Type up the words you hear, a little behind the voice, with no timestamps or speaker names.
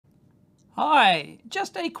Hi,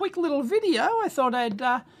 just a quick little video I thought I'd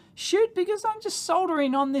shoot because I'm just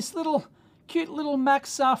soldering on this little cute little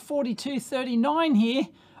Max 4239 here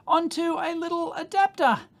onto a little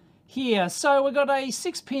adapter here. So we've got a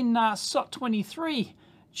 6-pin SOT23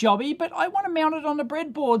 jobby, but I want to mount it on a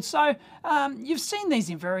breadboard. So you've seen these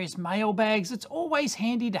in various mailbags. It's always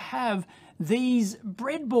handy to have these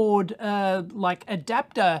breadboard like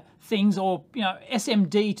adapter things, or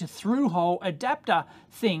SMD to through hole adapter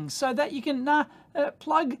things, so that you can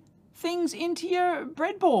plug things into your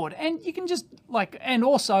breadboard, and you can just and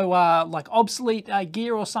also like obsolete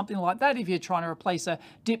gear or something like that. If you're trying to replace a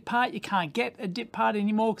dip part, you can't get a dip part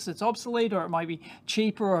anymore because it's obsolete, or it might be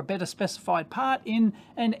cheaper or a better specified part in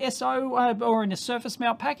an SO or in a surface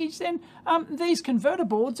mount package, then these converter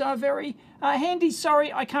boards are very handy.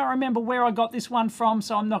 Sorry, I can't remember where I got this one from,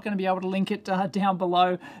 so I'm not going to be able to link it down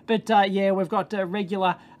below. But yeah, we've got a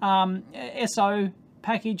regular SO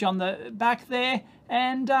package on the back there,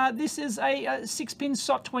 and this is a 6-pin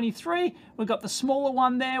SOT23. We've got the smaller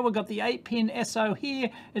one there, we've got the 8-pin SO here.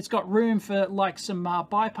 It's got room for like some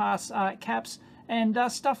bypass caps and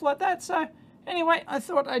stuff like that. So anyway, I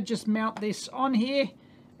thought I'd just mount this on here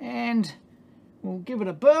and we'll give it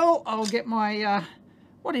a burl. I'll get my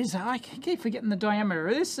what is it? I keep forgetting the diameter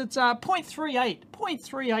of this. It's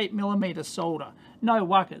 0.38 millimeter solder, no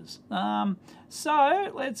wuckers.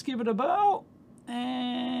 So let's give it a burl.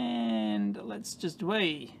 And let's just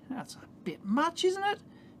that's a bit much, isn't it?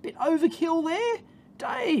 A bit overkill there.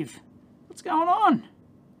 Dave, what's going on?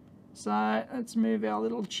 So let's move our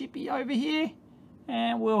little chippy over here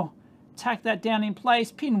and we'll tack that down in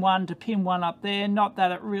place. Pin 1 to pin 1 up there. Not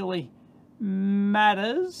that it really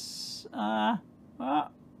matters. There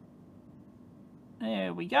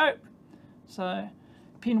we go. So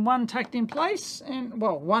pin 1 tacked in place, and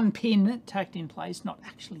well, 1 pin tacked in place, not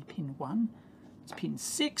actually pin 1. It's pin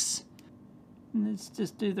 6. And let's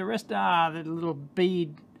just do the rest. The little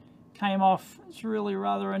bead came off. It's really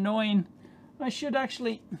rather annoying. I should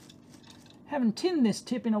actually, haven't tinned this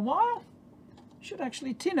tip in a while. Should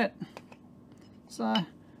actually tin it. So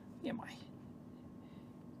get my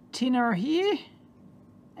tinner here,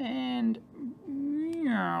 and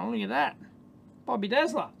look at that, Bobby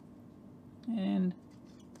Dazzler, and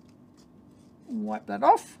wipe that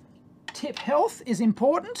off. Tip health is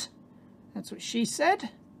important. That's what she said.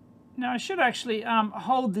 Now I should actually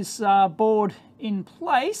hold this board in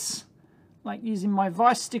place, like using my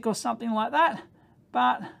vice stick or something like that.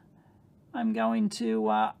 But I'm going to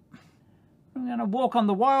walk on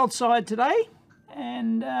the wild side today,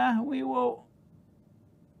 and we will.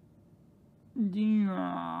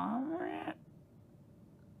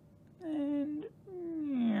 And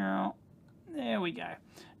there we go.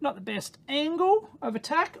 Not the best angle of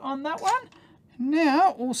attack on that one.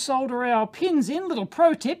 Now we'll solder our pins in. Little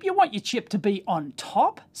pro tip, you want your chip to be on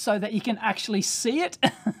top so that you can actually see it,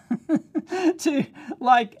 to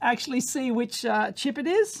actually see which chip it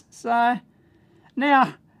is. So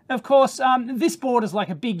now, of course, this board is like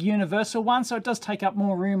a big universal one, so it does take up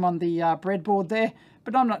more room on the breadboard there,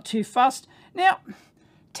 but I'm not too fussed. Now,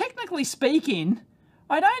 technically speaking,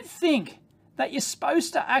 I don't think that you're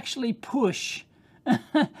supposed to actually push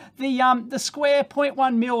the square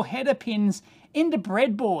 0.1mm header pins into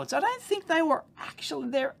breadboards. I don't think they're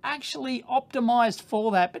actually optimized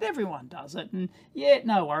for that, but everyone does it, and yeah,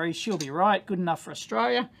 no worries, she'll be right. Good enough for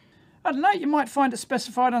Australia. I don't know, you might find it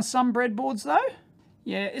specified on some breadboards though.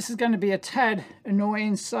 Yeah, this is going to be a tad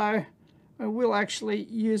annoying, so I will actually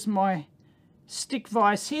use my stick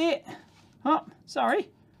vise here. Oh, sorry.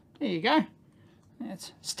 There you go.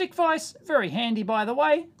 It's stick vise, very handy by the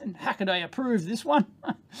way, and Hackaday approved this one.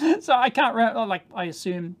 So I can't remember, I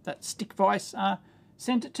assume that stick vise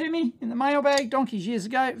sent it to me in the mailbag donkeys years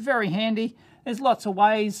ago. Very handy. There's lots of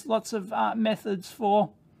ways, lots of methods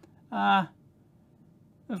for, of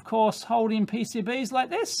course, holding PCBs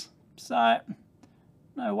like this. So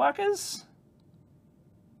no wuckers.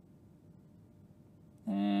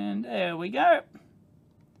 And there we go.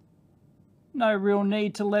 No real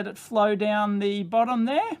need to let it flow down the bottom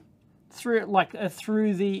there, through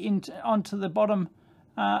onto the bottom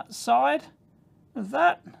side of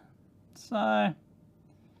that. So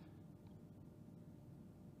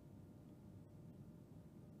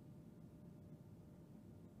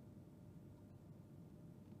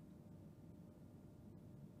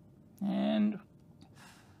and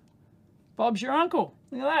Bob's your uncle.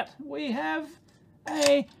 Look at that. We have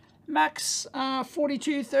a Max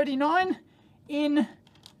 4239 in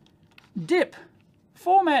dip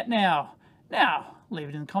format now. Now, leave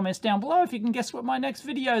it in the comments down below if you can guess what my next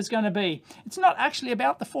video is going to be. It's not actually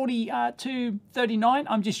about the 4239.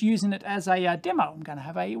 I'm just using it as a demo. I'm going to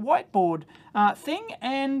have a whiteboard thing,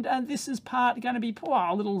 and this is going to be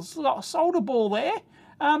a little solder ball there.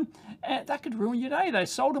 That could ruin your day,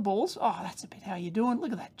 those solder balls. Oh, that's a bit how you're doing.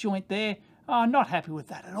 Look at that joint there. Oh, not happy with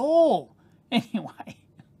that at all. Anyway,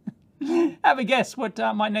 have a guess what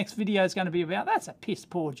my next video is going to be about. That's a piss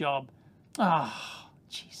poor job. Oh,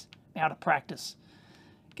 jeez. Out of practice.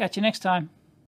 Catch you next time.